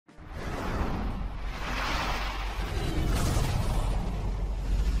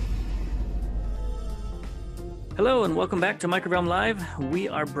Hello and welcome back to Microvellum Live. We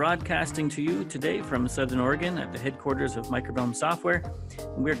are broadcasting to you today from Southern Oregon at the headquarters of Microvellum Software.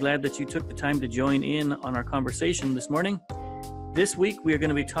 And we're glad that you took the time to join in on our conversation this morning. This week, we are going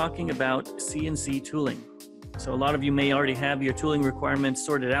to be talking about CNC tooling. So a lot of you may already have your tooling requirements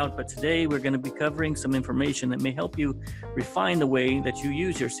sorted out, but today we're going to be covering some information that may help you refine the way that you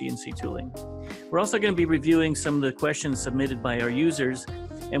use your CNC tooling. We're also going to be reviewing some of the questions submitted by our users,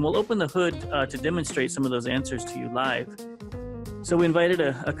 and we'll open the hood to demonstrate some of those answers to you live. So we invited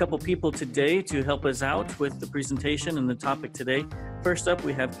a couple people today to help us out with the presentation and the topic today. First up,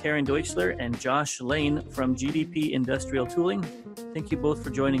 we have Karin Deutschler and Josh Lane from GDP Industrial Tooling. Thank you both for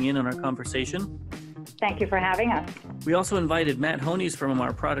joining in on our conversation. Thank you for having us. We also invited Matt Honeys from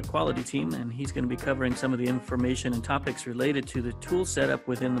our product quality team, and he's going to be covering some of the information and topics related to the tool setup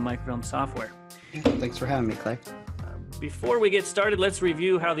within the Microvellum software. Thanks for having me, Clay. Before we get started, let's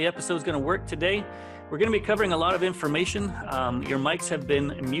review how the episode is going to work today. We're going to be covering a lot of information. Your mics have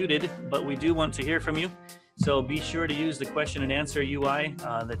been muted, but we do want to hear from you. So be sure to use the question and answer UI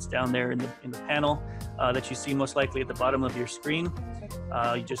that's down there in the panel that you see most likely at the bottom of your screen.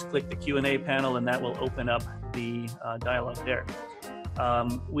 You just click the Q&A panel and that will open up the dialogue there.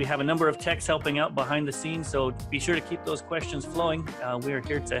 We have a number of techs helping out behind the scenes, so be sure to keep those questions flowing. We are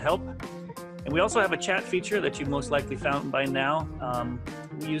here to help. And we also have a chat feature that you've most likely found by now.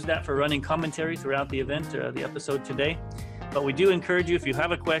 We use that for running commentary throughout the event, the episode today. But we do encourage you, if you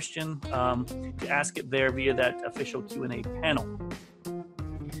have a question, to ask it there via that official Q&A panel.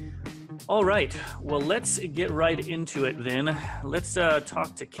 All right, well, let's get right into it then. Let's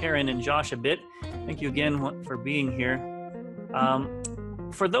talk to Karin and Josh a bit. Thank you again for being here.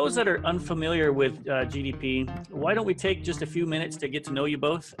 For those that are unfamiliar with GDP, why don't we take just a few minutes to get to know you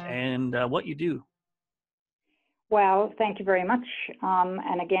both and what you do? Well, thank you very much.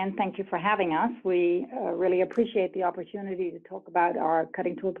 And again, thank you for having us. We really appreciate the opportunity to talk about our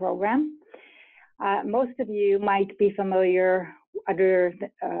cutting tool program. Most of you might be familiar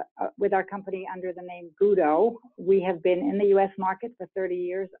with our company under the name Gudo. We have been in the US market for 30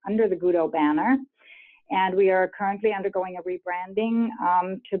 years under the Gudo banner. And we are currently undergoing a rebranding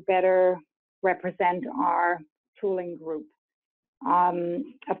to better represent our tooling group.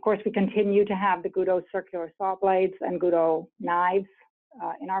 Of course, we continue to have the Gudo circular saw blades and Gudo knives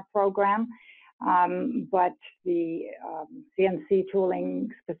in our program, but the CNC tooling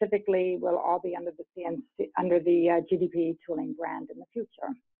specifically will all be under the GDP tooling brand in the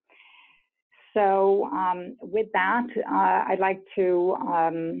future. So with that, I'd like to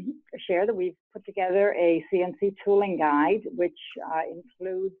share that we've put together a CNC tooling guide, which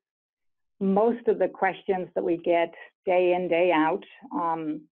includes most of the questions that we get day in, day out.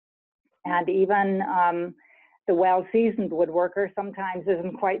 And even the well-seasoned woodworker sometimes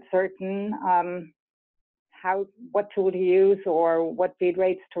isn't quite certain what tool to use or what feed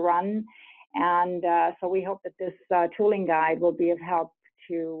rates to run. And so we hope that this tooling guide will be of help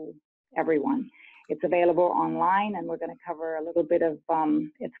to everyone. It's available online, and we're going to cover a little bit of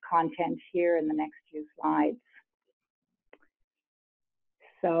its content here in the next few slides.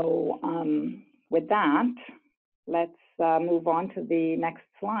 So with that, let's move on to the next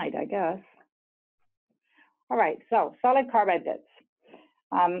slide, I guess. All right, so solid carbide bits.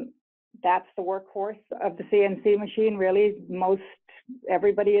 That's the workhorse of the CNC machine, really.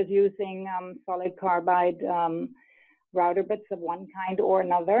 Everybody is using solid carbide router bits of one kind or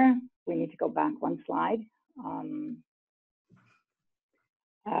another. We need to go back one slide.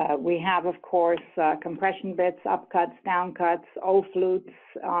 We have, of course, compression bits, upcuts, downcuts, O-flutes,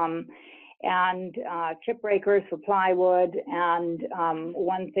 and chip breakers for plywood. And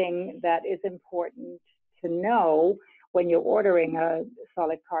one thing that is important to know when you're ordering a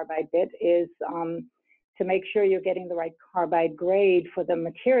solid carbide bit is to make sure you're getting the right carbide grade for the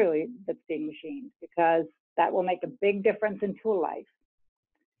material that's being machined, because that will make a big difference in tool life.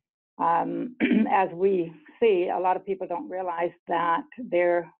 As we see, a lot of people don't realize that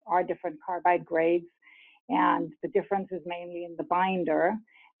there are different carbide grades, and the difference is mainly in the binder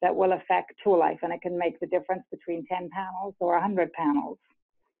that will affect tool life, and it can make the difference between 10 panels or 100 panels.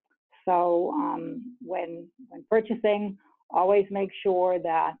 So when purchasing, always make sure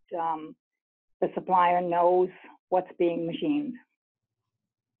that the supplier knows what's being machined.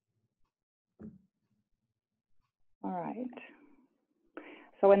 All right.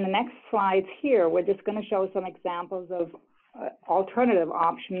 So in the next slides here, we're just going to show some examples of alternative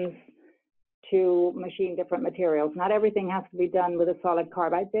options to machine different materials. Not everything has to be done with a solid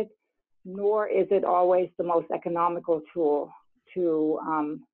carbide bit, nor is it always the most economical tool to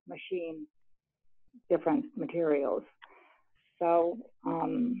machine different materials. So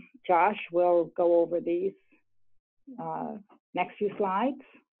Josh will go over these next few slides.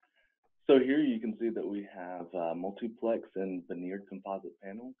 So here you can see that we have multiplex and veneered composite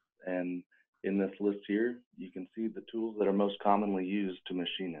panels. And in this list here, you can see the tools that are most commonly used to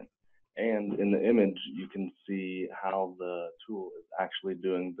machine it. And in the image, you can see how the tool is actually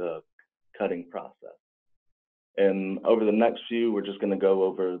doing the cutting process. And over the next few, we're just going to go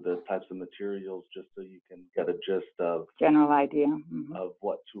over the types of materials just so you can get a gist of general idea of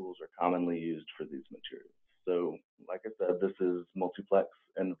what tools are commonly used for these materials. So like I said, this is multiplex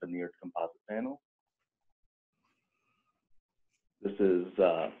and veneered composite panel. This is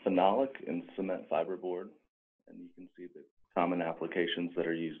phenolic and cement fiberboard, and you can see the common applications that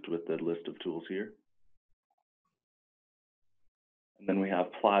are used with the list of tools here. And then we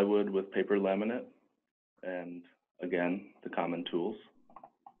have plywood with paper laminate, and again, the common tools.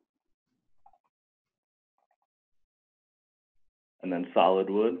 And then solid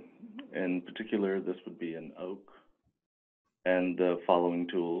wood, in particular, this would be an oak, and the following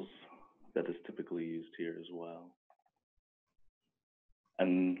tools that is typically used here as well.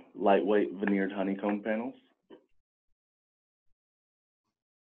 And lightweight veneered honeycomb panels,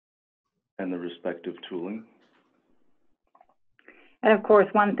 and the respective tooling. And of course,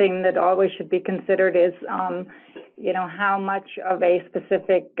 one thing that always should be considered is, you know, how much of a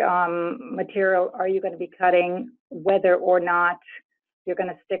specific material are you going to be cutting, whether or not you're going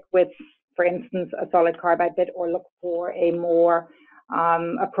to stick with, for instance, a solid carbide bit, or look for a more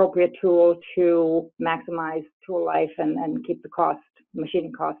appropriate tool to maximize tool life and keep the cost,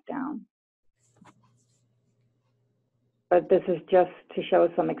 machining cost down. But this is just to show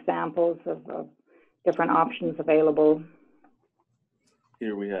some examples of different options available.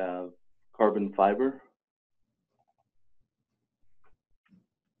 Here we have carbon fiber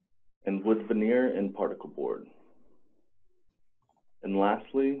and wood veneer and particle board. And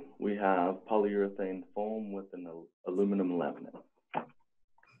lastly, we have polyurethane foam with an aluminum laminate.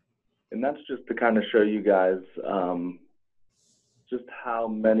 And that's just to kind of show you guys just how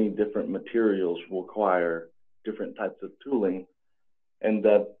many different materials require different types of tooling, and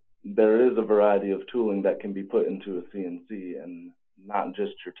that there is a variety of tooling that can be put into a CNC and not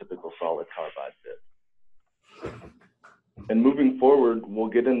just your typical solid carbide bit. And moving forward, we'll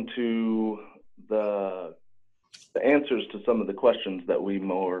get into the answers to some of the questions that we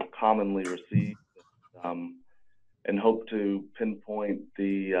more commonly receive, and hope to pinpoint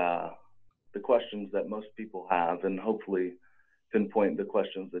the questions that most people have, and hopefully pinpoint the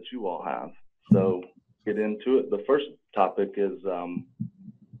questions that you all have. So get into it. The first topic is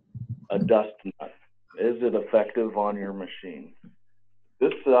a dust nut. Is it effective on your machine?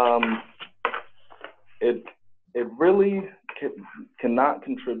 This, it really cannot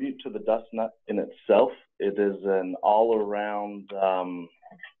contribute to the dust nut in itself. It is an all-around,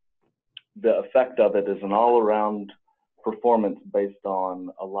 the effect of it is an all-around performance based on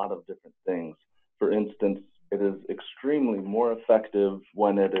a lot of different things. For instance, it is extremely more effective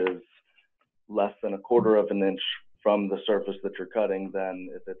when it is less than 1/4 of an inch from the surface that you're cutting than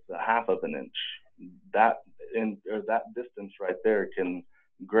if it's 1/2 of an inch. That distance right there can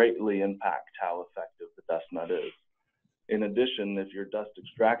greatly impact how effective the dust nut is. In addition, if your dust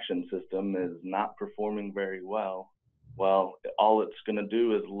extraction system is not performing very well, all it's going to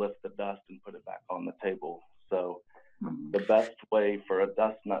do is lift the dust and put it back on the table. So the best way for a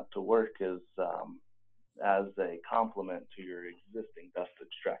dust nut to work is as a complement to your existing dust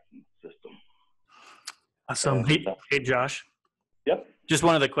extraction system. Awesome. Hey, Josh. Yep. Just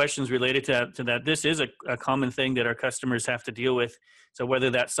one of the questions related to that. This is a common thing that our customers have to deal with. So whether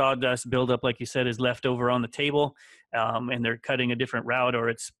that sawdust buildup, like you said, is left over on the table, and they're cutting a different route, or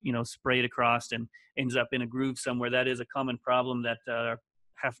it's, you know, sprayed across and ends up in a groove somewhere, that is a common problem that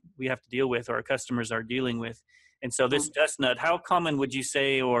we have to deal with, or our customers are dealing with. And so this dust nut, how common would you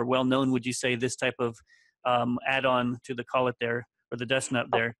say, or well known would you say, this type of add-on to the collet there, or the dust nut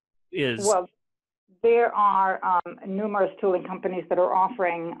there is? Well, there are numerous tooling companies that are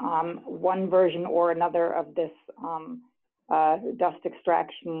offering one version or another of this dust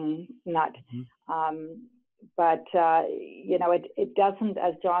extraction nut. But, you know, it doesn't,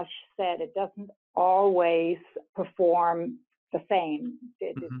 as Josh said, it doesn't always perform the same.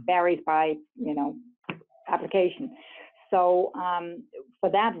 It varies by, you know, application. So for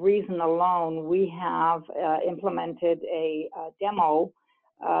that reason alone, we have implemented a demo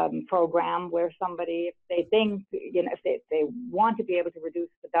program where somebody, if they think, you know, if they want to be able to reduce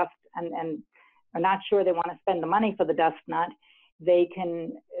the dust and are not sure they want to spend the money for the dust nut, they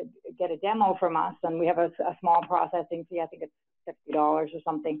can get a demo from us, and we have a small processing fee. I think it's $50 or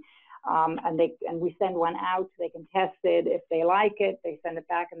something, and we send one out so they can test it. If they like it, they send it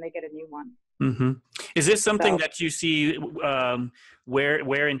back and they get a new one. Is this something So, that you see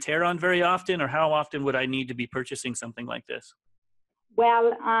wear and tear on very often, or how often would I need to be purchasing something like this?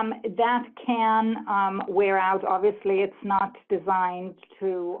 well, that can wear out. Obviously, it's not designed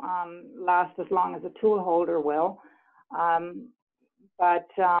to last as long as a tool holder will. But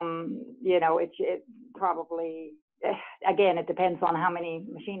you know, it probably, again, it depends on how many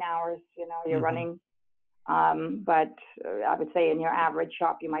machine hours, you know, you're running. But I would say in your average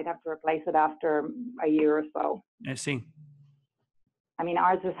shop, you might have to replace it after a year or so. I see. I mean,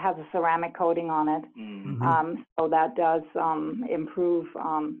 ours has a ceramic coating on it, so that does improve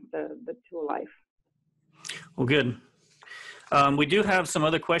the tool life. Well, good. We do have some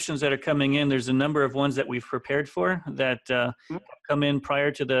other questions that are coming in. There's a number of ones that we've prepared for that come in prior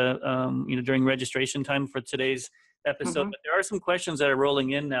to the, you know, during registration time for today's episode. But there are some questions that are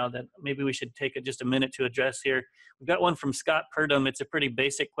rolling in now that maybe we should take just a minute to address here. We've got one from Scott Purdom. It's a pretty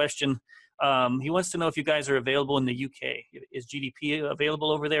basic question. He wants to know if you guys are available in the UK. Is GDP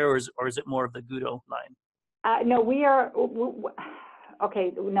available over there, or is it more of the Gudo line? No, we are.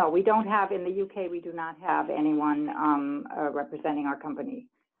 Okay, no, we don't have in the UK. We do not have anyone representing our company.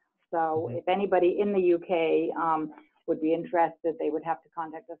 So if anybody in the UK would be interested, they would have to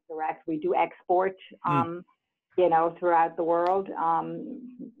contact us direct. We do export, you know, throughout the world.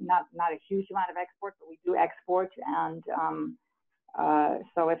 Not a huge amount of export, but we do export. And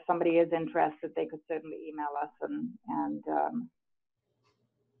so if somebody is interested, they could certainly email us, and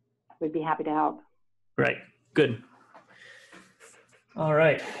we'd be happy to help. Right. Good. All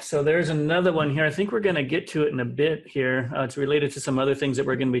right, so there's another one here. I think we're going to get to it in a bit here. It's related to some other things that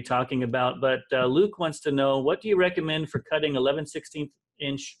we're going to be talking about. But Luke wants to know, what do you recommend for cutting 11/16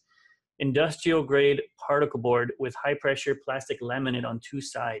 inch industrial grade particle board with high pressure plastic laminate on two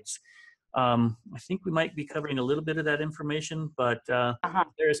sides? I think we might be covering a little bit of that information, but is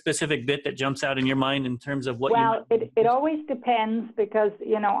there a specific bit that jumps out in your mind in terms of what Well, it always depends, because,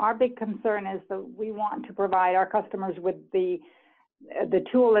 you know, our big concern is that we want to provide our customers with the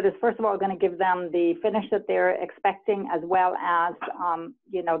tool that is, first of all, going to give them the finish that they're expecting, as well as,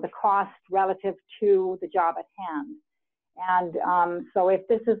 you know, the cost relative to the job at hand. And so if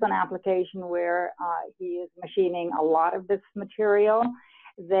this is an application where he is machining a lot of this material,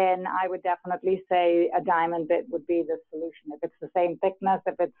 then I would definitely say a diamond bit would be the solution. If it's the same thickness,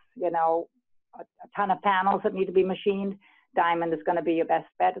 if it's, you know, a ton of panels that need to be machined, diamond is going to be your best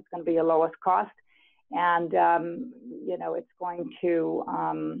bet. It's going to be your lowest cost. And, you know, it's going to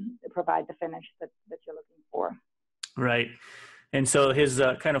provide the finish that you're looking for. Right. And so his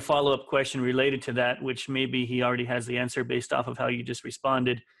kind of follow-up question related to that, which maybe he already has the answer based off of how you just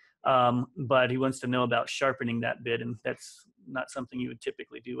responded, but he wants to know about sharpening that bit, and that's not something you would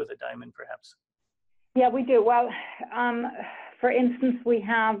typically do with a diamond, perhaps. Yeah, we do. Well, for instance, we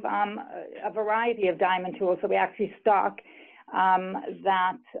have a variety of diamond tools. So we actually stock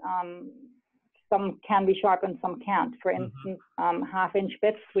that some can be sharpened, some can't. For instance, half-inch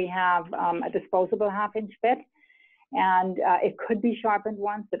bits, we have a disposable half-inch bit, and it could be sharpened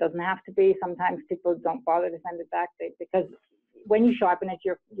once. It doesn't have to be. Sometimes people don't bother to send it back because when you sharpen it,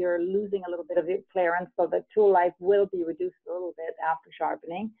 you're losing a little bit of the clearance, so the tool life will be reduced a little bit after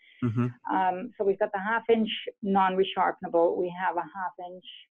sharpening. So we've got the half-inch non-resharpenable. We have a half-inch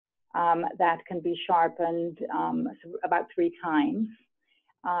that can be sharpened about 3 times.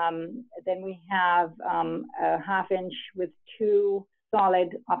 Then we have a half-inch with 2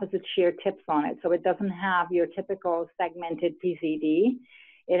 solid opposite shear tips on it. So it doesn't have your typical segmented PCD.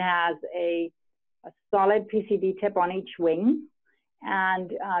 It has a solid PCD tip on each wing,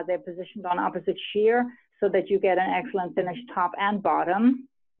 and they're positioned on opposite shear so that you get an excellent finish top and bottom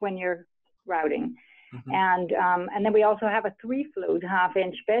when you're routing. And then we also have a 3-flute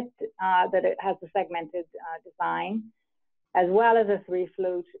half-inch bit that it has a segmented design, as well as a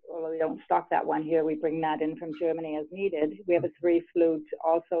 3-flute, although we don't stock that one here, we bring that in from Germany as needed. We have a 3-flute,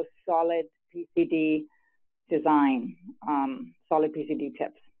 also solid PCD design, solid PCD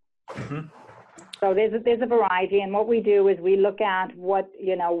tips. So there's a variety, and what we do is we look at what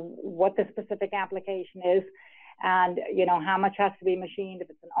the specific application is, and how much has to be machined. If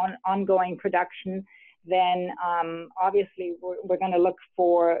it's an ongoing production, then obviously we're going to look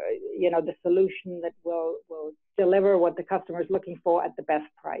for the solution that will deliver what the customer is looking for at the best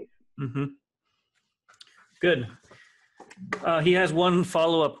price. Good. He has one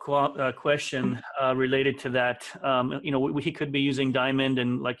follow-up question related to that. He could be using diamond,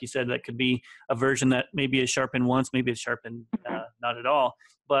 and like you said, that could be a version that maybe is sharpened once, maybe it's sharpened not at all.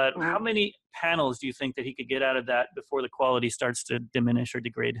 But how many panels do you think that he could get out of that before the quality starts to diminish or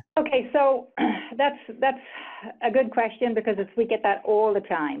degrade? Okay, so that's a good question, because we get that all the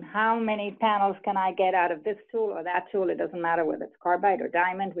time. How many panels can I get out of this tool or that tool? It doesn't matter whether it's carbide or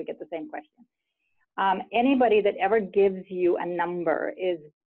diamond, we get the same question. Anybody that ever gives you a number is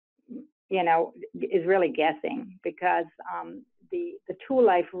really guessing, because the tool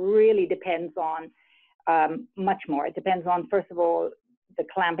life really depends on much more. It depends on, first of all, the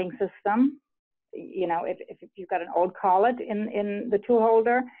clamping system. If you've got an old collet in the tool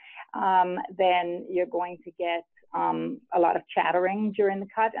holder, then you're going to get a lot of chattering during the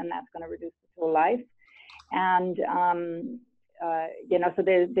cut, and that's going to reduce the tool life. And so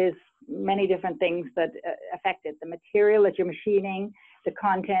there's many different things that affect it. The material that you're machining, the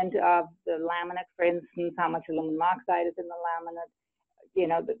content of the laminate, for instance, how much aluminum oxide is in the laminate.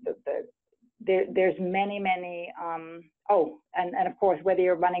 There's many, and of course, whether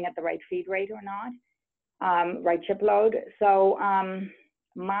you're running at the right feed rate or not, right chip load. So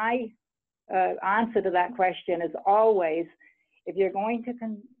my answer to that question is always, if you're going to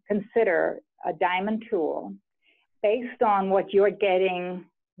consider a diamond tool, based on what you're getting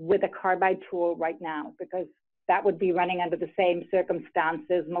with a carbide tool right now, because that would be running under the same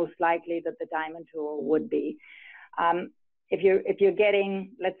circumstances, most likely, that the diamond tool would be. If you're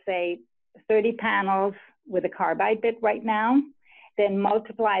getting, let's say, 30 panels with a carbide bit right now, then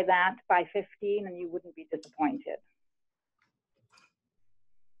multiply that by 15 and you wouldn't be disappointed.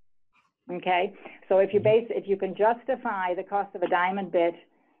 Okay, so if you can justify the cost of a diamond bit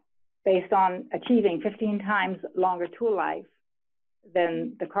based on achieving 15 times longer tool life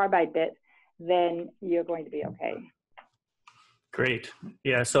than the carbide bit, then you're going to be okay. Great.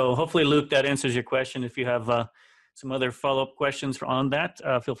 Yeah, so hopefully, Luke, that answers your question. If you have some other follow-up questions on that,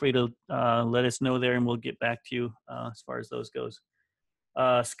 feel free to let us know there, and we'll get back to you as far as those goes.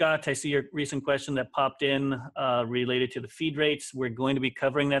 Scott, I see your recent question that popped in related to the feed rates. We're going to be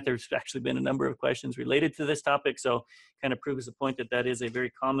covering that. There's actually been a number of questions related to this topic, so kind of proves the point that is a very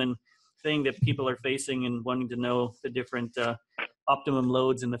common thing that people are facing and wanting to know the different optimum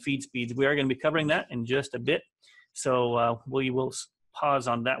loads and the feed speeds. We are going to be covering that in just a bit, so we will pause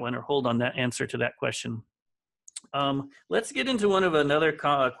on that one, or hold on that answer to that question. Let's get into another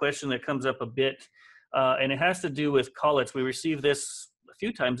question that comes up a bit, and it has to do with collets. We received this a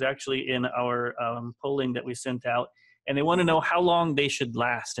few times actually in our polling that we sent out, and they want to know how long they should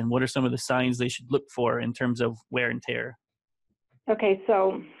last and what are some of the signs they should look for in terms of wear and tear. Okay,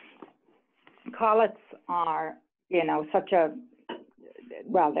 so collets are, such a,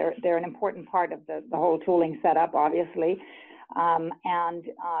 well, they're an important part of the whole tooling setup, obviously, and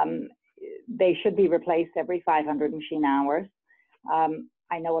they should be replaced every 500 machine hours.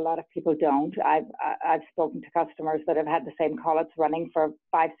 I know a lot of people don't. I've spoken to customers that have had the same collets running for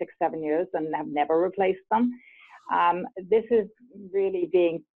 5, 6, 7 years and have never replaced them. This is really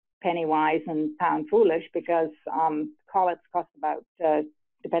being penny wise and pound foolish, because collets cost about,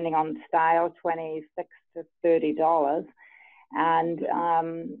 depending on the style, $26 to $30. And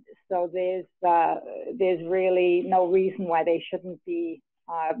so there's really no reason why they shouldn't be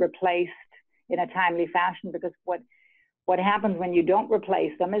replaced in a timely fashion, because what happens when you don't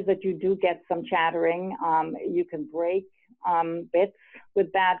replace them is that you do get some chattering. You can break bits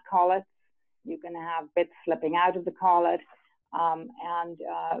with bad collets. You can have bits slipping out of the collet, and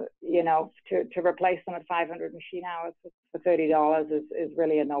to replace them at 500 machine hours for $30 is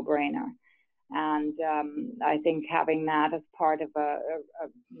really a no-brainer. And I think having that as part of a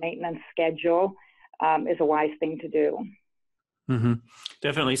maintenance schedule is a wise thing to do. Mm-hmm.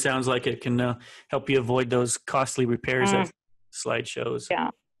 Definitely sounds like it can help you avoid those costly repairs as the slide shows.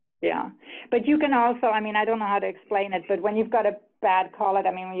 Yeah. But you can also, I don't know how to explain it, but when you've got a bad collet,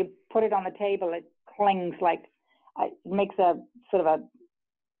 when you put it on the table, it clings like, it makes a sort of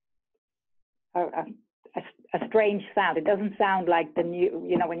a strange sound. It doesn't sound like the new,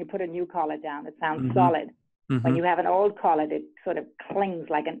 when you put a new collet down, it sounds solid. Mm-hmm. When you have an old collet, it sort of clings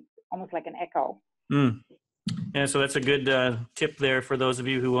like almost like an echo. Mm. Yeah, so that's a good tip there for those of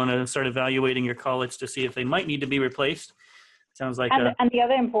you who want to start evaluating your collets to see if they might need to be replaced. Sounds like. And the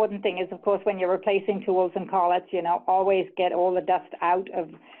other important thing is, of course, when you're replacing tools and collets, always get all the dust out of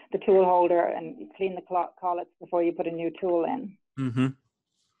the tool holder and clean the collets before you put a new tool in. Mm-hmm.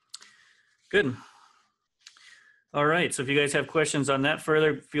 Good. All right. So if you guys have questions on that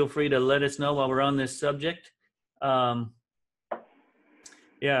further, feel free to let us know while we're on this subject.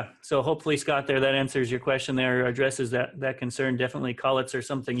 Yeah, so hopefully, Scott, that answers your question there, addresses that concern. Definitely collets are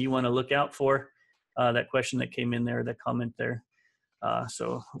something you want to look out for. That question that came in there, that comment there.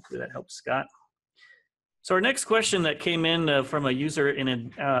 So hopefully that helps, Scott. So our next question that came in from a user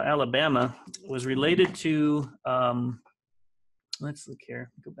in Alabama was related to, let's look here,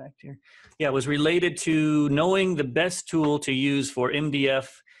 go back here. Yeah, it was related to knowing the best tool to use for MDF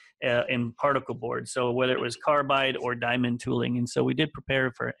in particle board. So whether it was carbide or diamond tooling. And so we did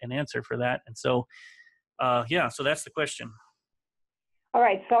prepare for an answer for that. And so, yeah, so that's the question. All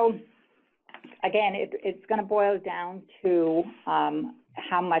right, so again, it's going to boil down to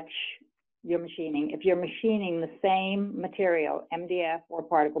how much you're machining. If you're machining the same material, MDF or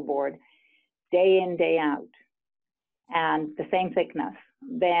particle board, day in, day out, and the same thickness,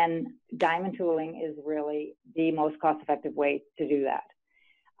 then diamond tooling is really the most cost-effective way to do that.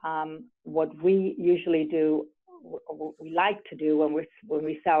 What we usually do, what we like to do when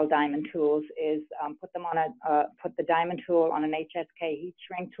we sell diamond tools is put the diamond tool on an HSK heat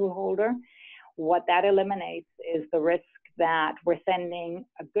shrink tool holder. What that eliminates is the risk that we're sending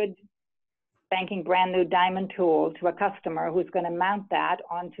a good spanking brand new diamond tool to a customer who's going to mount that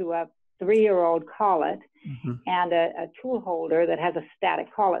onto a 3-year-old collet and a tool holder that has a static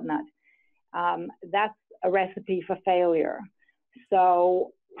collet nut. That's a recipe for failure.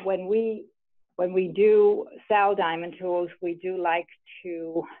 So when we do sell diamond tools, we do like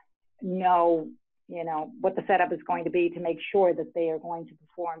to know, what the setup is going to be to make sure that they are going to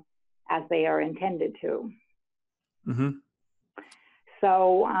perform as they are intended to.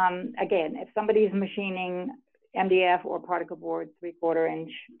 So again, if somebody's machining MDF or particle board, 3/4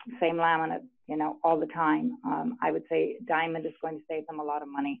 inch, same laminate, all the time, I would say diamond is going to save them a lot of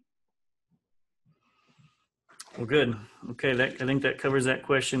money. Well, good. Okay, I think that covers that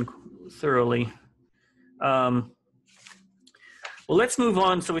question thoroughly. Well, let's move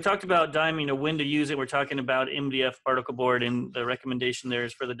on. So we talked about diamond, when to use it. We're talking about MDF particle board, and the recommendation there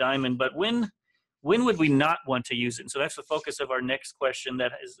is for the diamond. But when would we not want to use it? And so that's the focus of our next question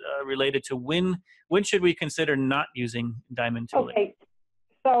that is related to when should we consider not using diamond tooling? Okay.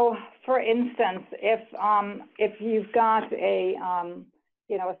 So, for instance, if you've got a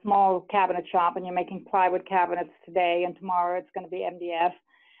small cabinet shop and you're making plywood cabinets today, and tomorrow it's going to be MDF,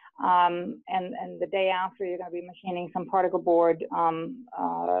 and the day after you're going to be machining some particle board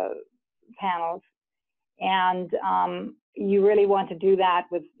panels, and you really want to do that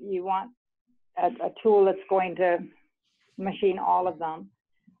you want a tool that's going to machine all of them,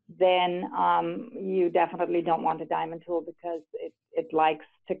 then you definitely don't want a diamond tool, because it likes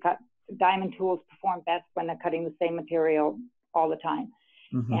to cut. Diamond tools perform best when they're cutting the same material all the time,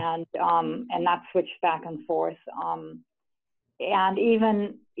 and not switch back and forth. And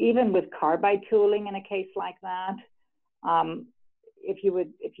even with carbide tooling in a case like that, if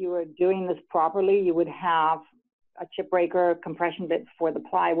you were doing this properly, you would have a chip breaker compression bit for the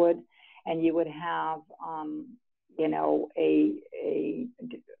plywood, and you would have a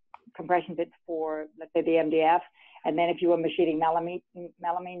compression bit for, let's say, the MDF. And then if you were machining melamine,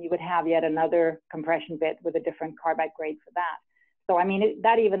 you would have yet another compression bit with a different carbide grade for that. So, I mean,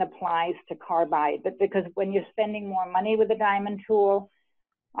 that even applies to carbide, but because when you're spending more money with a diamond tool,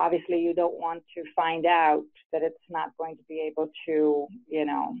 obviously you don't want to find out that it's not going to be able to,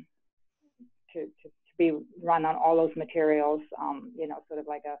 to be run on all those materials, sort of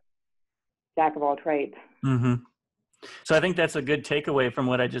like a jack of all trades. So I think that's a good takeaway from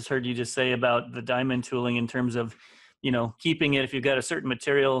what I just heard you just say about the diamond tooling, in terms of, keeping it. If you've got a certain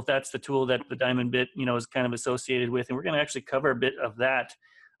material, that's the tool that the diamond bit, is kind of associated with. And we're going to actually cover a bit of that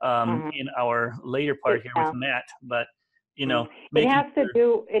in our later part here with Matt. But, it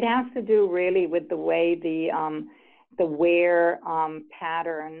has to do really with the way the wear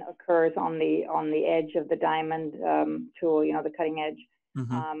pattern occurs on the edge of the diamond tool, the cutting edge.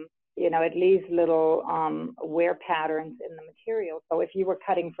 It leaves little wear patterns in the material. So if you were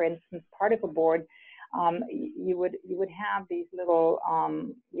cutting, for instance, particle board, you would have these little,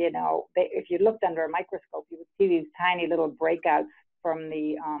 if you looked under a microscope, you would see these tiny little breakouts from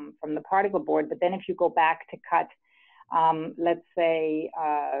the particle board. But then if you go back to cut, let's say,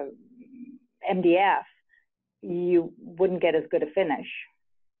 MDF, you wouldn't get as good a finish.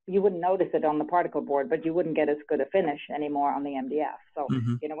 You wouldn't notice it on the particle board, but you wouldn't get as good a finish anymore on the MDF. So,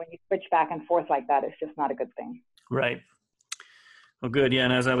 when you switch back and forth like that, it's just not a good thing. Right. Well, good. Yeah.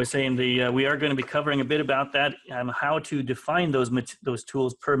 And as I was saying, we are going to be covering a bit about that, how to define those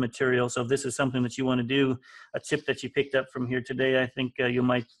tools per material. So if this is something that you want to do, a tip that you picked up from here today, I think you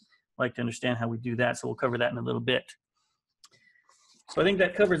might like to understand how we do that. So we'll cover that in a little bit. So I think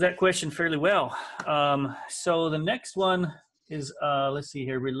that covers that question fairly well. So the next one is, let's see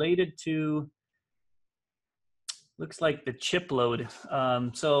here, related to, looks like the chip load.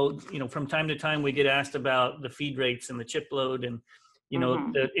 So, from time to time we get asked about the feed rates and the chip load, and, you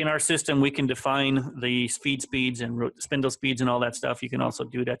know, in our system, we can define the feed speeds and spindle speeds and all that stuff. You can also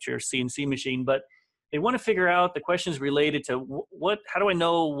do it at your CNC machine, but they want to figure out the questions related to how do I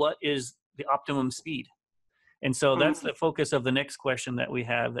know what is the optimum speed? And so that's the focus of the next question that we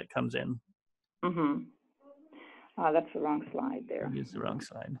have that comes in. That's the wrong slide there. It is the wrong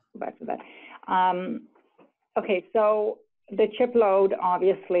slide. Go back to that. Okay, so the chip load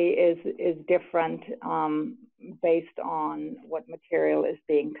obviously is different based on what material is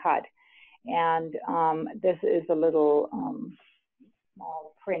being cut. And this is a little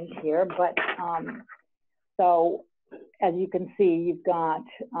small print here, but so as you can see, you've got,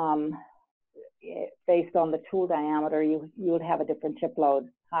 based on the tool diameter, you would have a different chip load,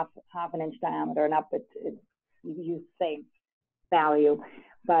 half an inch diameter and up, you use the same value.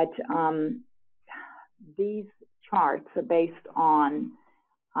 But these charts are based on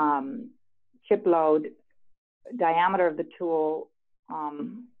chip load, diameter of the tool,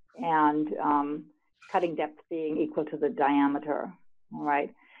 and cutting depth being equal to the diameter, all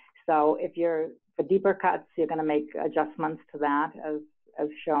right? So if you're, for deeper cuts, you're gonna make adjustments to that as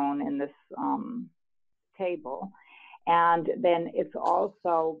shown in this table. And then it's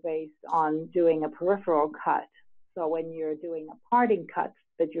also based on doing a peripheral cut. So when you're doing a parting cut,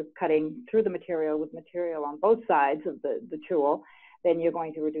 that you're cutting through the material with material on both sides of the tool, then you're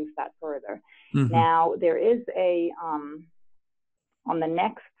going to reduce that further. Now, there is a, on the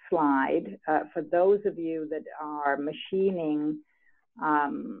next slide, for those of you that are machining,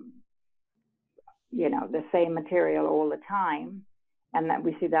 you know, the same material all the time, and that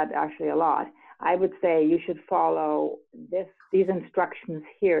we see that actually a lot, I would say you should follow these instructions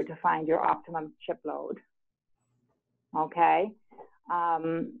here to find your optimum chip load. Okay,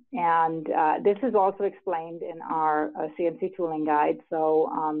 this is also explained in our CNC tooling guide. So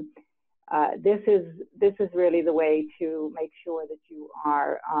this is really the way to make sure that you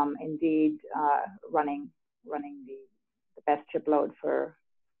are indeed running the best chip load for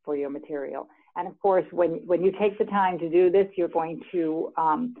your material. And of course, when you take the time to do this, you're going to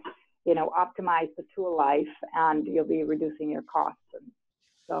you know, optimize the tool life, and you'll be reducing your costs. And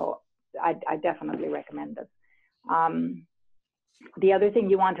so I definitely recommend this. The other thing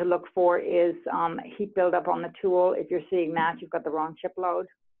you want to look for is heat buildup on the tool. If you're seeing that, you've got the wrong chip load,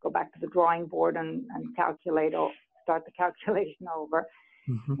 go back to the drawing board and calculate, or start the calculation over.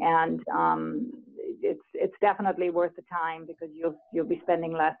 And it's definitely worth the time, because you'll be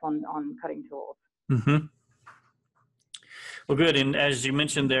spending less on cutting tools. Well, good. And as you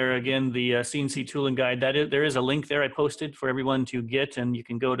mentioned there, again, the CNC tooling guide, there is a link there I posted for everyone to get, and you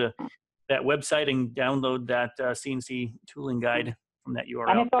can go to that website and download that CNC tooling guide from that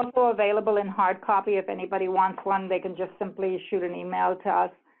URL. And it's also available in hard copy. If anybody wants one, they can just simply shoot an email to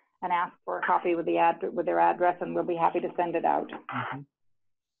us and ask for a copy with their address, and we'll be happy to send it out.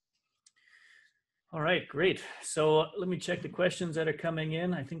 All right, great. So let me check the questions that are coming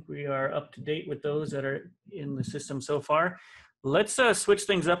in. I think we are up to date with those that are in the system so far. Let's switch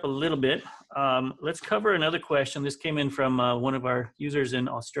things up a little bit. Let's cover another question. This came in from one of our users in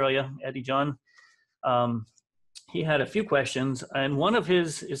Australia, Eddie John. He had a few questions, and one of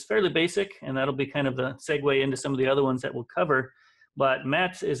his is fairly basic, and that'll be kind of the segue into some of the other ones that we'll cover. But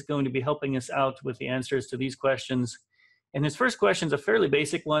Matt is going to be helping us out with the answers to these questions. And his first question is a fairly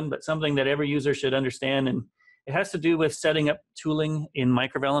basic one, but something that every user should understand. And it has to do with setting up tooling in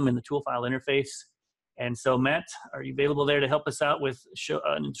Microvellum in the tool file interface. And so, Matt, are you available there to help us out with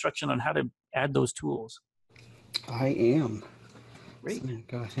an instruction on how to add those tools? I am. Great. So I'm going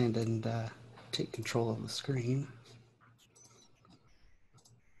to go ahead and take control of the screen.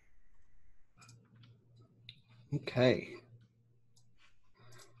 Okay.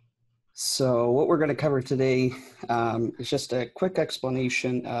 So what we're going to cover today is just a quick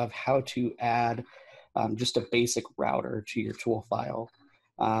explanation of how to add just a basic router to your tool file.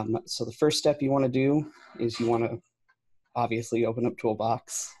 So the first step you want to do is you want to obviously open up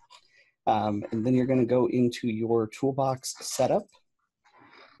Toolbox, and then you're going to go into your Toolbox setup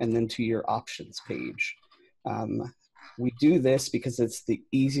and then to your options page. We do this because it's the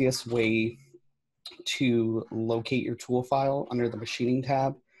easiest way to locate your tool file under the machining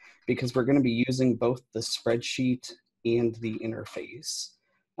tab, because we're going to be using both the spreadsheet and the interface.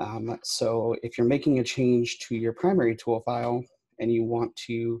 So if you're making a change to your primary tool file and you want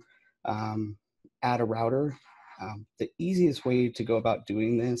to add a router, the easiest way to go about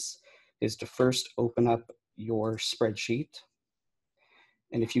doing this is to first open up your spreadsheet.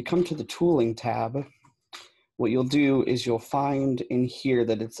 And if you come to the tooling tab, what you'll do is you'll find in here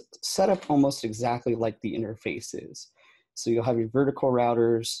that it's set up almost exactly like the interface is. So you'll have your vertical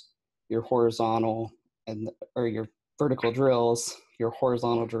routers, your horizontal, or your vertical drills, your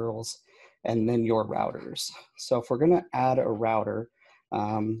horizontal drills, and then your routers. So if we're going to add a router,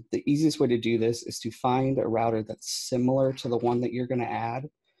 the easiest way to do this is to find a router that's similar to the one that you're going to add.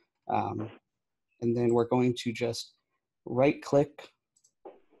 And then we're going to just right click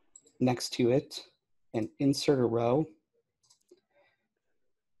next to it and insert a row.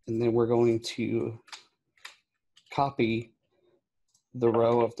 And then we're going to copy the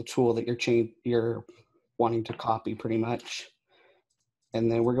row of the tool that you're wanting to copy pretty much.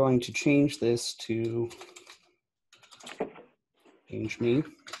 And then we're going to change this to change me.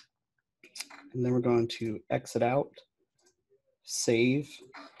 And then we're going to exit out, save,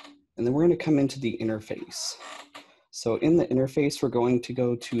 and then we're going to come into the interface. So in the interface, we're going to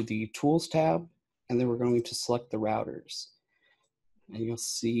go to the Tools tab, and then we're going to select the routers. And you'll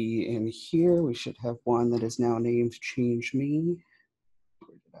see in here, we should have one that is now named Change Me.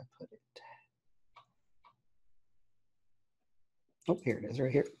 Where did I put it? Oh, here it is,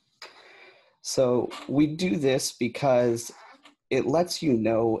 right here. So we do this because it lets you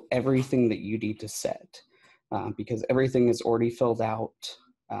know everything that you need to set, because everything is already filled out.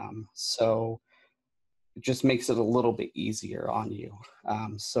 So it just makes it a little bit easier on you.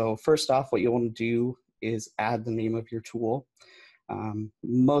 So first off, what you want to do is add the name of your tool.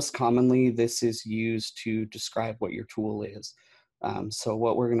 Most commonly, this is used to describe what your tool is. So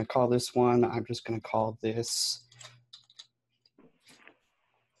what we're going to call this one, I'm just going to call this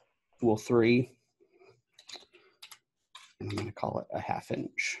tool 3. And I'm going to call it a 1/2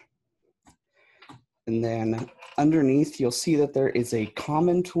 inch. And then underneath, you'll see that there is a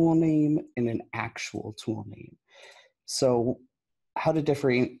common tool name and an actual tool name. So how to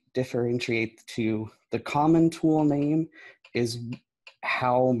differentiate the two? The common tool name is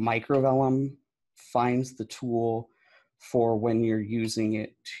how Microvellum finds the tool for when you're using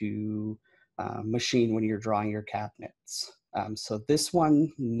it to machine when you're drawing your cabinets. So this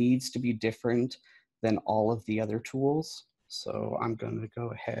one needs to be different than all of the other tools. So I'm going to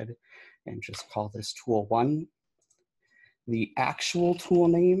go ahead and just call this tool 1. The actual tool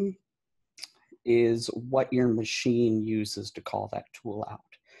name is what your machine uses to call that tool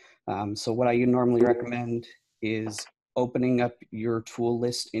out. So what I normally recommend is opening up your tool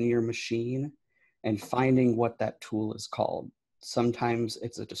list in your machine and finding what that tool is called. Sometimes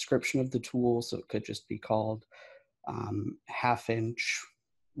it's a description of the tool, so it could just be called 1/2 inch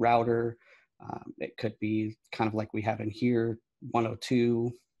router. It could be kind of like we have in here,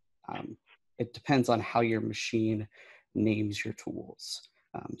 102. It depends on how your machine names your tools.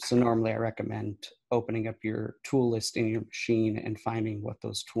 So normally I recommend opening up your tool list in your machine and finding what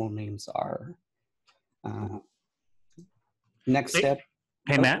those tool names are. Next step.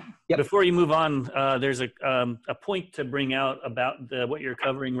 Hey, Matt, yep. Before you move on, there's a point to bring out about what you're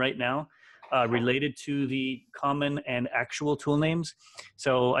covering right now related to the common and actual tool names.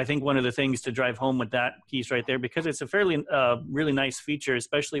 So I think one of the things to drive home with that piece right there, because it's a fairly really nice feature,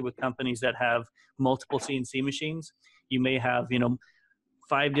 especially with companies that have multiple CNC machines. You may have,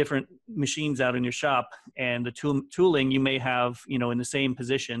 5 different machines out in your shop, and the tooling you may have, in the same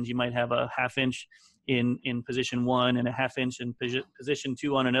positions. You might have a 1/2 inch in position 1 and a 1/2 inch in position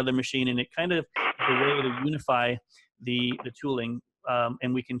 2 on another machine, and it kind of is a way to unify the tooling,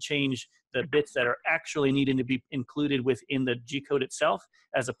 and we can change the bits that are actually needing to be included within the G code itself,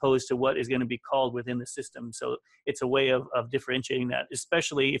 as opposed to what is going to be called within the system. So it's a way of differentiating that,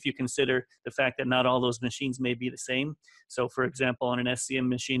 especially if you consider the fact that not all those machines may be the same. So for example, on an SCM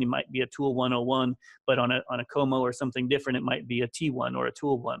machine, it might be a tool 101, but on a Como or something different, it might be a T1 or a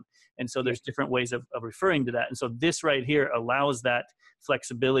tool 1. And so there's different ways of referring to that. And so this right here allows that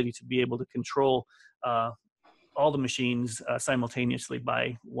flexibility to be able to control all the machines simultaneously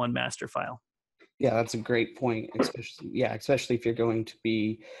by one master file. Yeah, that's a great point. Especially if you're going to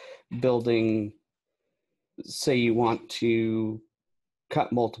be building, say you want to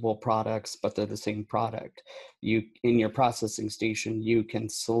cut multiple products, but they're the same product. In your processing station, you can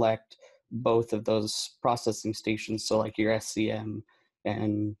select both of those processing stations. So like your SCM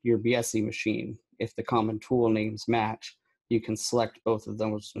and your BSE machine, if the common tool names match, you can select both of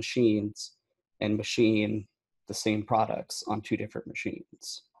those machines and machine the same products on 2 different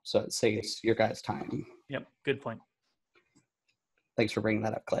machines. So it saves your guys' time. Yep, good point. Thanks for bringing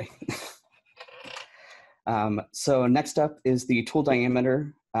that up, Clay. So next up is the tool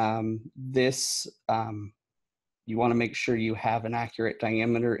diameter. This, you want to make sure you have an accurate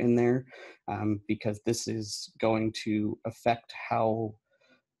diameter in there, because this is going to affect how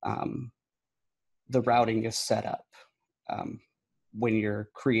the routing is set up when you're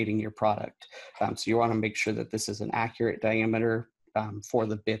creating your product. So you want to make sure that this is an accurate diameter for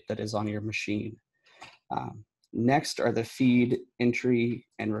the bit that is on your machine. Next are the feed, entry,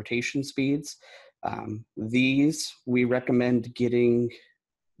 and rotation speeds. These we recommend getting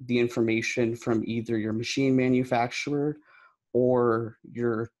the information from either your machine manufacturer or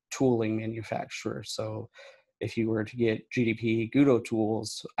your tooling manufacturer. So if you were to get GDP Gudo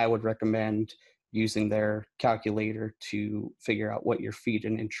tools, I would recommend using their calculator to figure out what your feed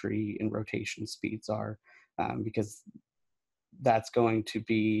and entry and rotation speeds are, because that's going to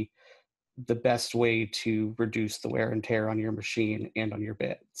be the best way to reduce the wear and tear on your machine and on your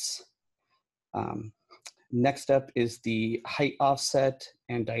bits. Next up is the height offset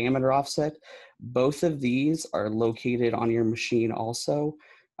and diameter offset. Both of these are located on your machine also.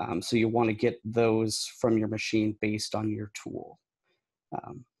 So you want to get those from your machine based on your tool.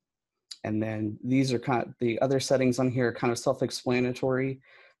 And then these are the other settings on here are kind of self-explanatory.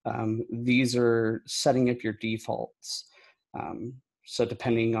 These are setting up your defaults. So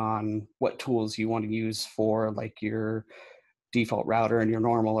depending on what tools you want to use for like your default router and your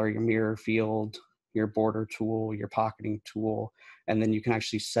normal or your mirror field, your border tool, your pocketing tool, and then you can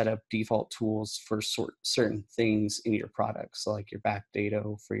actually set up default tools for certain things in your product. So like your back data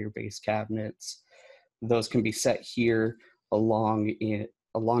for your base cabinets, those can be set here along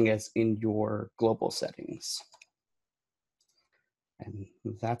as in your global settings. And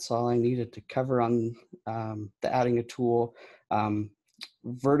that's all I needed to cover on the adding a tool.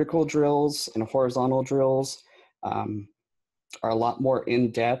 Vertical drills and horizontal drills are a lot more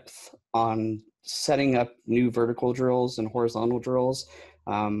in depth on setting up new vertical drills and horizontal drills.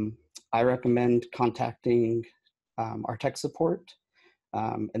 I recommend contacting our tech support,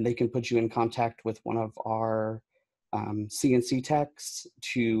 and they can put you in contact with one of our CNC techs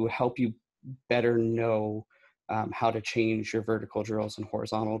to help you better know how to change your vertical drills and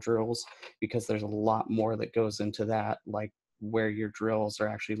horizontal drills, because there's a lot more that goes into that, like where your drills are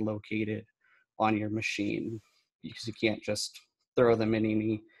actually located on your machine, because you can't just throw them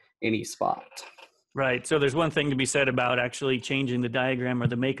in any spot. Right. So there's one thing to be said about actually changing the diagram or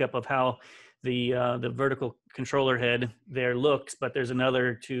the makeup of how the vertical controller head there looks, but there's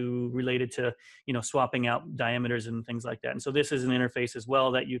another related to, swapping out diameters and things like that. And so this is an interface as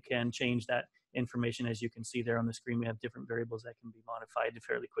well that you can change that information. As you can see there on the screen, we have different variables that can be modified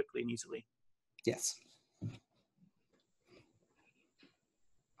fairly quickly and easily. Yes.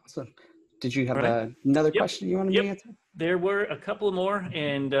 Awesome. Did you have another question you wanted me to answer? There were a couple more,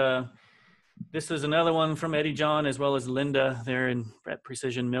 and this is another one from Eddie John, as well as Linda there at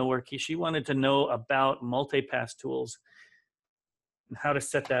Precision Millwork. She wanted to know about multi-pass tools and how to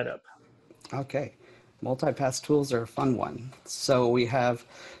set that up. Okay. Multi-pass tools are a fun one. So we have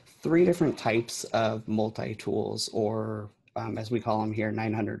 3 different types of multi-tools, or as we call them here,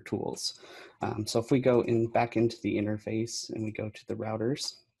 900 tools. So if we go back into the interface and we go to the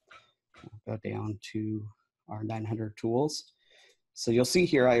routers, go down to our 900 tools. So you'll see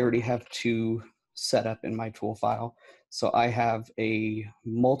here, I already have 2 set up in my tool file. So I have a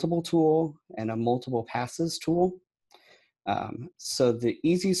multiple tool and a multiple passes tool. So the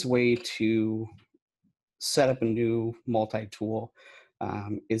easiest way to set up a new multi-tool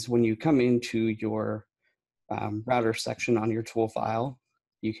is when you come into your router section on your tool file,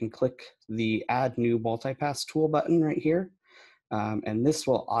 you can click the Add New Multi-Pass Tool button right here. And this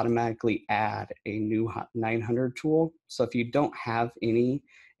will automatically add a new 900 tool. So if you don't have any,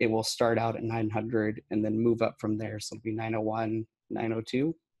 it will start out at 900 and then move up from there. So it'll be 901,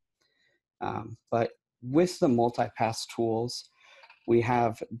 902. But with the multi-pass tools, we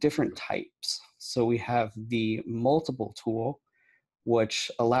have different types. So we have the multiple tool,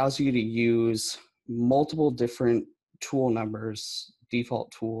 which allows you to use multiple different tool numbers,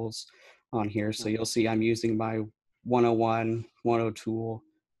 default tools on here. So you'll see I'm using my 101,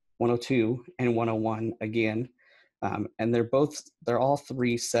 102, and 101 again. And they're all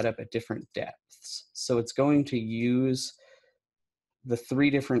 3 set up at different depths. So it's going to use the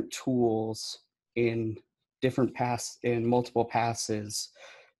 3 different tools in multiple passes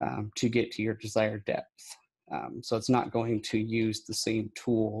to get to your desired depth. So it's not going to use the same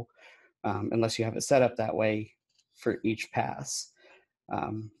tool unless you have it set up that way for each pass.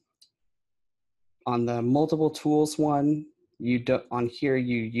 On the multiple tools one, on here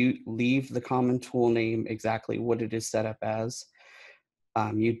you leave the common tool name exactly what it is set up as.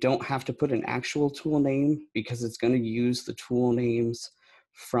 You don't have to put an actual tool name because it's going to use the tool names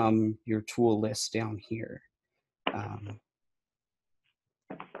from your tool list down here.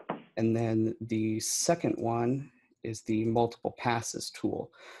 And then the second one is the multiple passes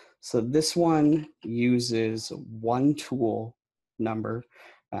tool. So this one uses one tool number.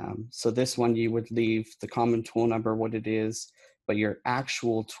 So this one you would leave the common tool number what it is, but your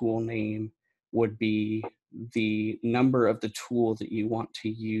actual tool name would be the number of the tool that you want to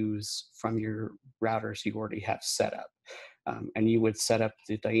use from your routers you already have set up. And you would set up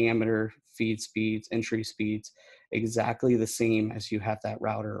the diameter, feed speeds, entry speeds, exactly the same as you have that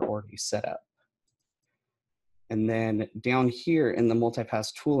router already set up. And then down here in the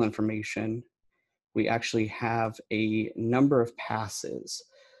multipass tool information, we actually have a number of passes.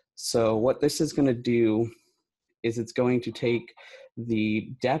 So what this is going to do is it's going to take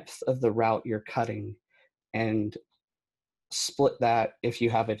the depth of the route you're cutting and split that. If you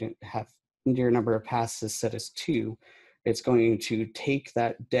have your number of passes set as 2, it's going to take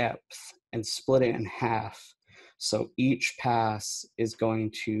that depth and split it in half. So each pass is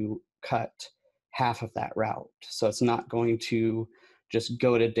going to cut half of that route. So it's not going to just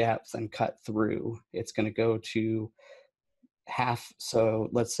go to depth and cut through. It's going to go to half. So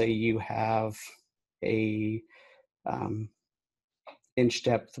let's say you have a inch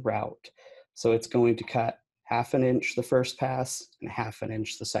depth route. So it's going to cut half an inch the first pass and half an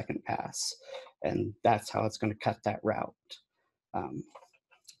inch the second pass. And that's how it's going to cut that route.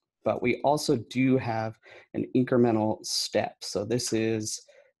 But we also do have an incremental step. So this is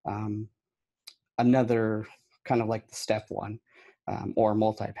another kind of like the step 1 or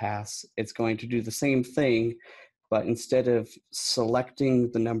multipass. It's going to do the same thing, but instead of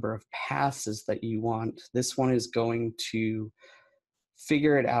selecting the number of passes that you want, this one is going to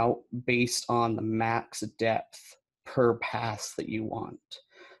figure it out based on the max depth per pass that you want.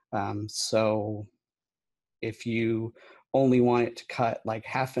 So if you only want it to cut like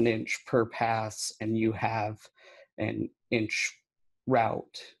half an inch per pass and you have an inch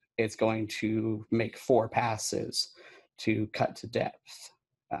route, it's going to make 4 passes to cut to depth.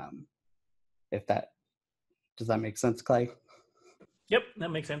 Does that make sense, Clay? Yep, that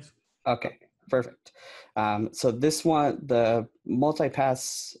makes sense. Okay, perfect. So this one, the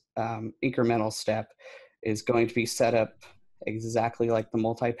multipass incremental step is going to be set up exactly like the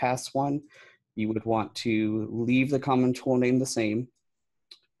multipass one. You would want to leave the common tool name the same,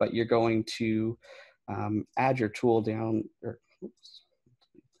 but you're going to add your tool down, or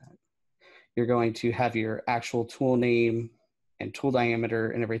you're going to have your actual tool name and tool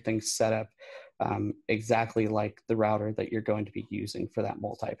diameter and everything set up exactly like the router that you're going to be using for that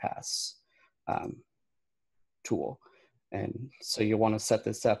multipass tool. And so you want to set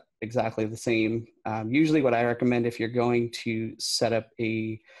this up exactly the same. Usually what I recommend, if you're going to set up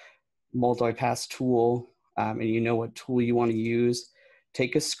a multipass tool and you know what tool you want to use,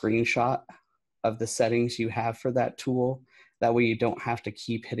 take a screenshot of the settings you have for that tool. That way you don't have to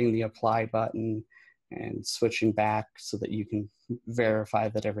keep hitting the apply button and switching back, so that you can verify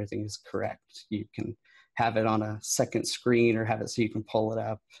that everything is correct. You can have it on a second screen or have it so you can pull it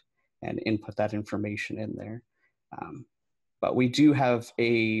up and input that information in there. But we do have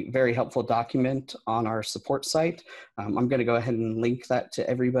a very helpful document on our support site. I'm going to go ahead and link that to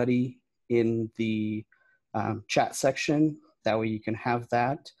everybody in the chat section. That way you can have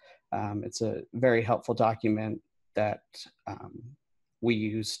that. It's a very helpful document that we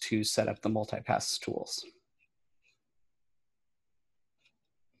use to set up the multipass tools.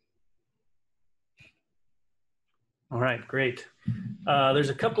 All right, great. There's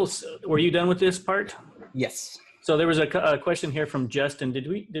a couple, were you done with this part? Yes. So there was a question here from Justin. Did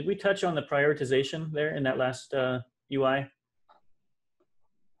we touch on the prioritization there in that last UI?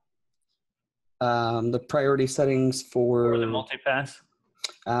 The priority settings for the multipass?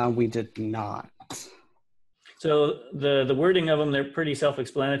 We did not. So the wording of them, they're pretty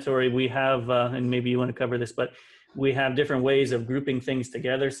self-explanatory. We have, and maybe you want to cover this, but we have different ways of grouping things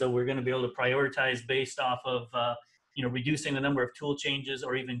together. So we're going to be able to prioritize based off of, reducing the number of tool changes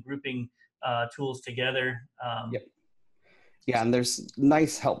or even grouping tools together. Yep. Yeah, and there's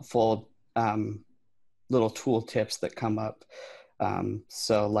nice, helpful little tool tips that come up.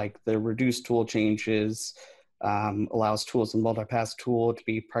 So like the reduce tool changes allows tools in multipass tool to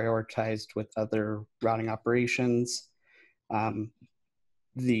be prioritized with other routing operations.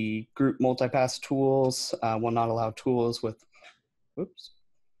 The group multipass tools will not allow tools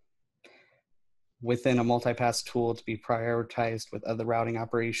within a multipass tool to be prioritized with other routing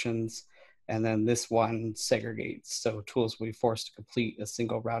operations. And then this one segregates. So tools will be forced to complete a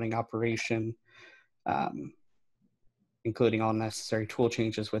single routing operation, including all necessary tool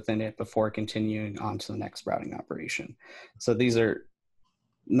changes within it before continuing on to the next routing operation. So these are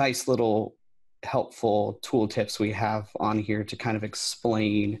nice little helpful tool tips we have on here to kind of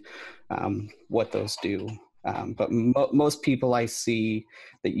explain what those do. But most people I see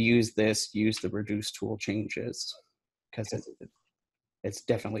that use the reduce tool changes because it's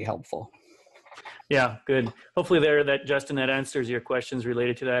definitely helpful. Yeah, good. Hopefully that Justin, that answers your questions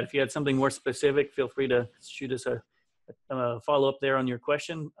related to that. If you had something more specific, feel free to shoot us a follow up there on your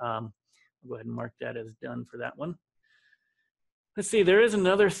question. I'll go ahead and mark that as done for that one. Let's see, there is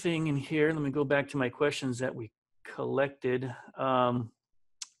another thing in here. Let me go back to my questions that we collected.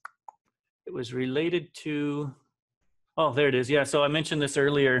 It was related to, oh, there it is. Yeah, so I mentioned this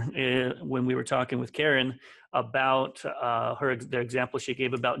earlier when we were talking with Karin about the example she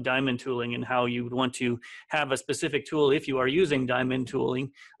gave about diamond tooling and how you would want to have a specific tool if you are using diamond tooling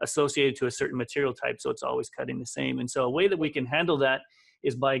associated to a certain material type, so it's always cutting the same. And so a way that we can handle that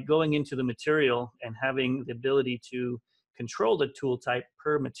is by going into the material and having the ability to control the tool type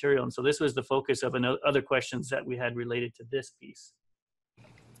per material. And so this was the focus of other questions that we had related to this piece.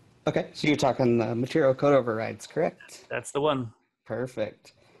 Okay, so you're talking the material code overrides, correct? That's the one.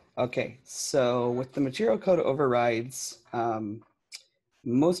 Perfect. Okay, so with the material code overrides,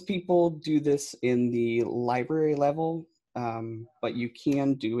 most people do this in the library level, but you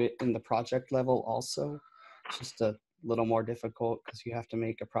can do it in the project level also. It's just a little more difficult because you have to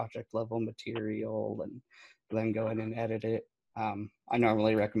make a project level material and then go in and edit it. I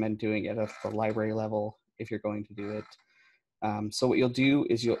normally recommend doing it at the library level if you're going to do it. So what you'll do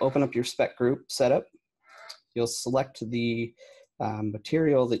is you'll open up your spec group setup. You'll select the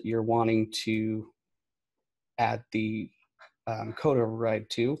material that you're wanting to add the code override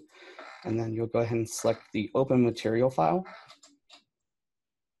to, and then you'll go ahead and select the open material file.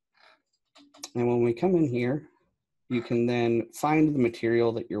 And when we come in here, you can then find the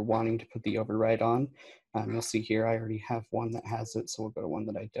material that you're wanting to put the override on. You'll see here I already have one that has it, so we'll go to one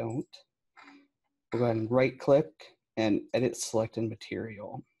that I don't. We'll go ahead and right click and edit selected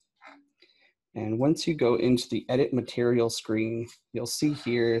material. And once you go into the edit material screen, you'll see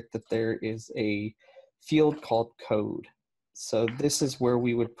here that there is a field called code. So this is where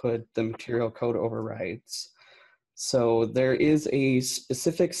we would put the material code overrides. So there is a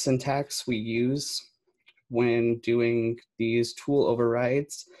specific syntax we use when doing these tool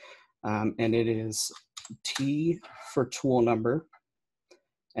overrides, and it is T for tool number.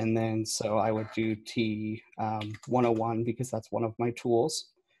 And then, so I would do T 101 because that's one of my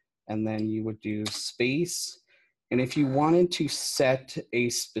tools. And then you would do space. And if you wanted to set a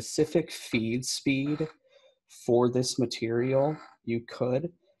specific feed speed for this material, you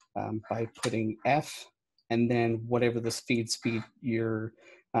could by putting F and then whatever the feed speed you're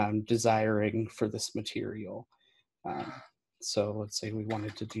desiring for this material. So let's say we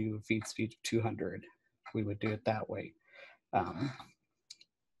wanted to do a feed speed of 200. We would do it that way.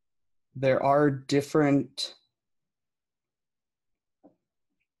 There are different, how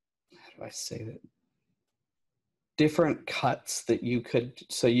do I say that? Different cuts that you could,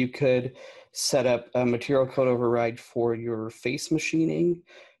 so you could set up a material code override for your face machining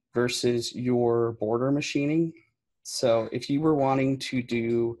versus your border machining. So if you were wanting to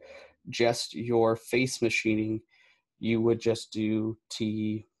do just your face machining, you would just do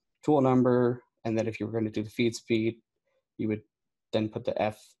T tool number, and then if you were going to do the feed speed, you would then put the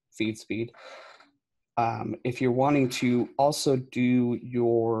F feed speed. If you're wanting to also do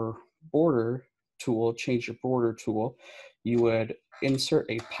your border tool, change your border tool, you would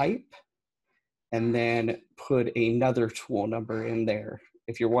insert a pipe and then put another tool number in there.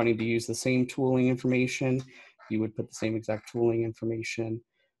 If you're wanting to use the same tooling information, you would put the same exact tooling information.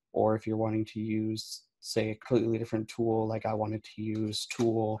 Or if you're wanting to use, say, a completely different tool, like I wanted to use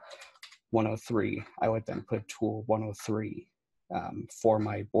tool 103, I would then put tool 103 for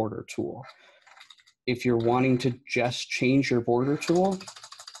my border tool. If you're wanting to just change your border tool,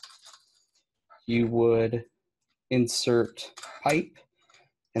 you would insert pipe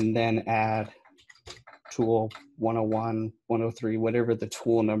and then add tool 101, 103, whatever the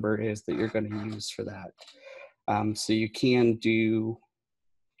tool number is that you're going to use for that. So you can do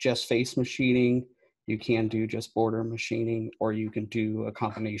just face machining, you can do just border machining, or you can do a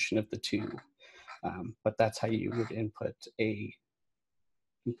combination of the two. But that's how you would input a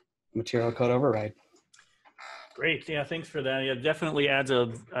material code override. Great. Yeah, thanks for that. Yeah, definitely adds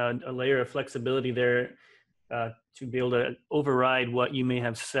a layer of flexibility there to be able to override what you may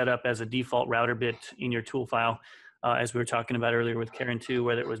have set up as a default router bit in your tool file. As we were talking about earlier with Karin too,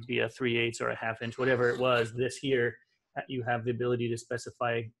 whether it was be a 3/8 or a 1/2 inch, whatever it was, this here, you have the ability to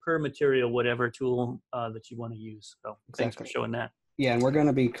specify per material whatever tool that you want to use. So thanks for showing that. Yeah, and we're going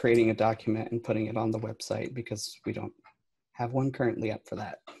to be creating a document and putting it on the website because we don't have one currently up for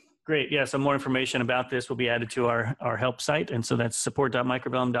that. Great. Yeah, so more information about this will be added to our help site. And so that's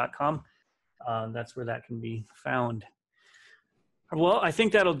support.microvellum.com. That's where that can be found. Well, I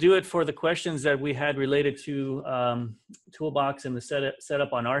think that'll do it for the questions that we had related to Toolbox and the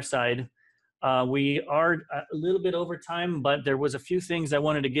setup on our side. We are a little bit over time, but there was a few things I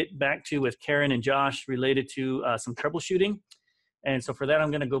wanted to get back to with Karin and Josh related to some troubleshooting. And so for that,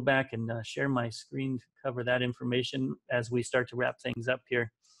 I'm going to go back and share my screen to cover that information as we start to wrap things up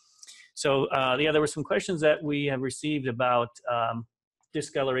here. So yeah, there were some questions that we have received about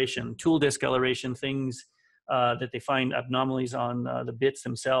discoloration, tool discoloration, things that they find anomalies on the bits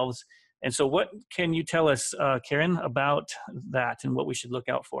themselves. And so what can you tell us, Karin, about that and what we should look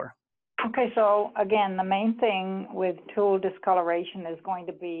out for? Okay, so again, the main thing with tool discoloration is going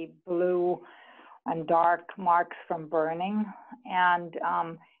to be blue and dark marks from burning. And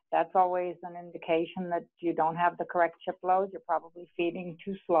that's always an indication that you don't have the correct chip load. You're probably feeding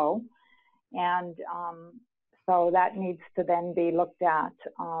too slow. And so that needs to then be looked at,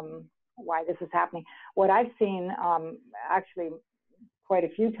 why this is happening. What I've seen actually quite a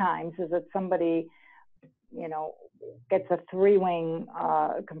few times is that somebody, you know, gets a 3-wing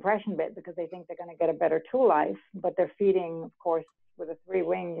compression bit because they think they're going to get a better tool life, but they're feeding, of course, with a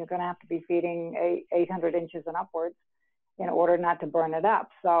 3-wing, you're going to have to be feeding 800 inches and upwards in order not to burn it up.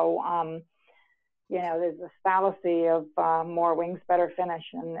 So, you know, there's this fallacy of more wings, better finish,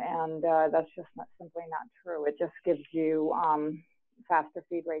 and that's just simply not true. It just gives you faster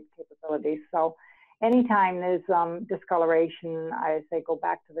feed rate capabilities. So anytime there's discoloration, I say go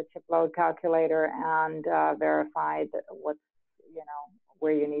back to the chip load calculator and verify that what's, you know,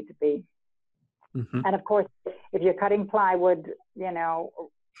 where you need to be. Mm-hmm. And of course, if you're cutting plywood, you know,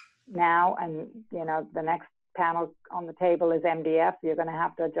 now and, you know, the next panel on the table is MDF, you're going to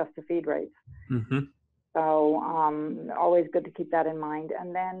have to adjust the feed rates. Mm-hmm. So always good to keep that in mind.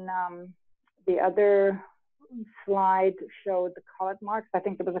 And then the other slide showed the collet marks. I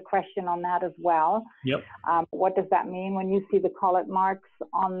think there was a question on that as well. Yep. What does that mean when you see the collet marks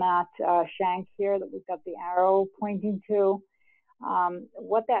on that shank here that we've got the arrow pointing to?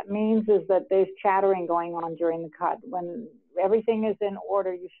 What that means is that there's chattering going on during the cut. When everything is in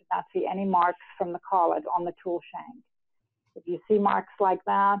order, you should not see any marks from the collet on the tool shank. If you see marks like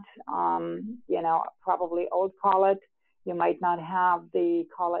that, you know, probably old collet, you might not have the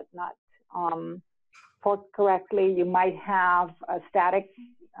collet nut torqued correctly. You might have a static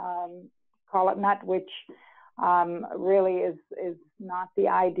collet nut, which really is not the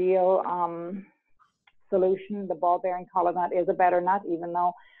ideal solution. The ball bearing collet nut is a better nut, even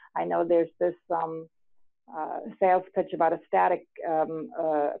though I know there's this sales pitch about a static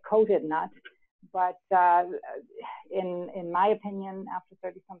coated nut. But in my opinion, after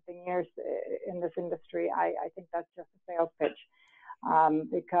 30-something years in this industry, I think that's just a sales pitch.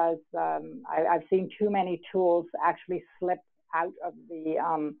 Because I've seen too many tools actually slip out of the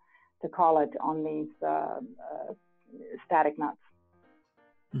collet on these static nuts.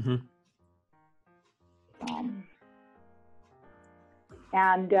 Mm-hmm.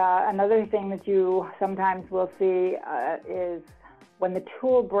 And another thing that you sometimes will see is when the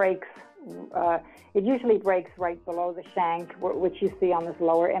tool breaks, it usually breaks right below the shank, which you see on this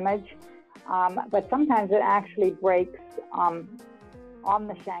lower image. But sometimes it actually breaks on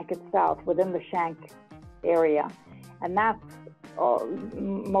the shank itself, within the shank area. And that's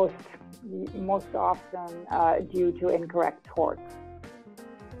most often due to incorrect torque.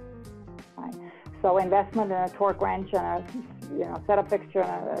 Right. So investment in a torque wrench and a setup fixture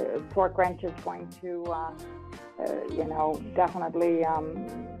and a torque wrench is going to definitely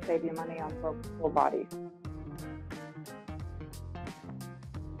save you money on full bodies.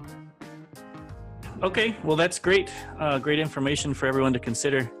 Okay, well, that's great. Great information for everyone to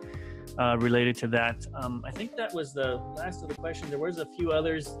consider related to that. I think that was the last of the questions. There was a few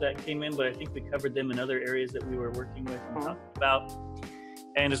others that came in, but I think we covered them in other areas that we were working with and talking about.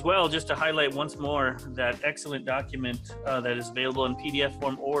 And as well, just to highlight once more, that excellent document that is available in PDF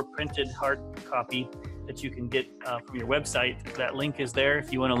form or printed hard copy that you can get from your website. That link is there.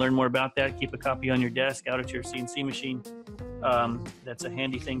 If you want to learn more about that, keep a copy on your desk, out at your CNC machine. That's a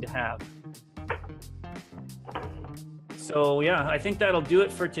handy thing to have. So yeah, I think that'll do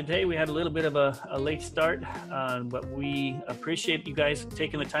it for today. We had a little bit of a late start, but we appreciate you guys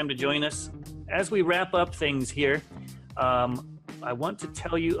taking the time to join us. As we wrap up things here, I want to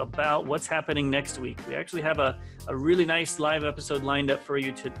tell you about what's happening next week. We actually have a really nice live episode lined up for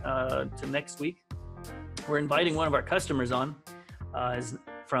you to next week. We're inviting one of our customers on.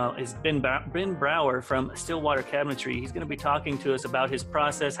 Is Ben Brower from Stillwater Cabinetry. He's going to be talking to us about his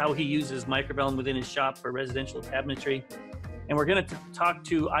process, how he uses Microvellum within his shop for residential cabinetry. And we're going to talk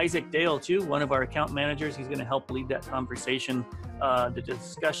to Isaac Dale too, one of our account managers. He's going to help lead that conversation, the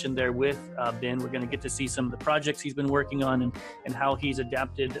discussion there with Ben. We're going to get to see some of the projects he's been working on and how he's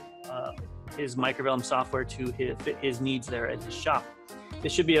adapted his Microvellum software to fit his needs there at his shop.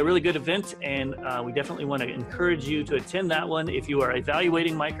 this should be a really good event, and we definitely want to encourage you to attend that one if you are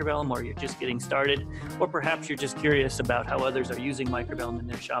evaluating Microvellum or you're just getting started, or perhaps you're just curious about how others are using Microvellum in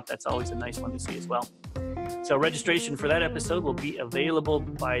their shop. That's always a nice one to see as well. So registration for that episode will be available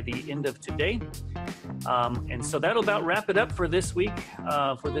by the end of today. And so that'll about wrap it up for this week,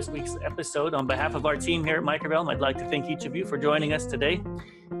 for this week's episode. On behalf of our team here at Microvellum, I'd like to thank each of you for joining us today.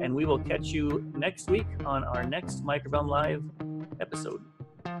 And we will catch you next week on our next Microvellum Live episode.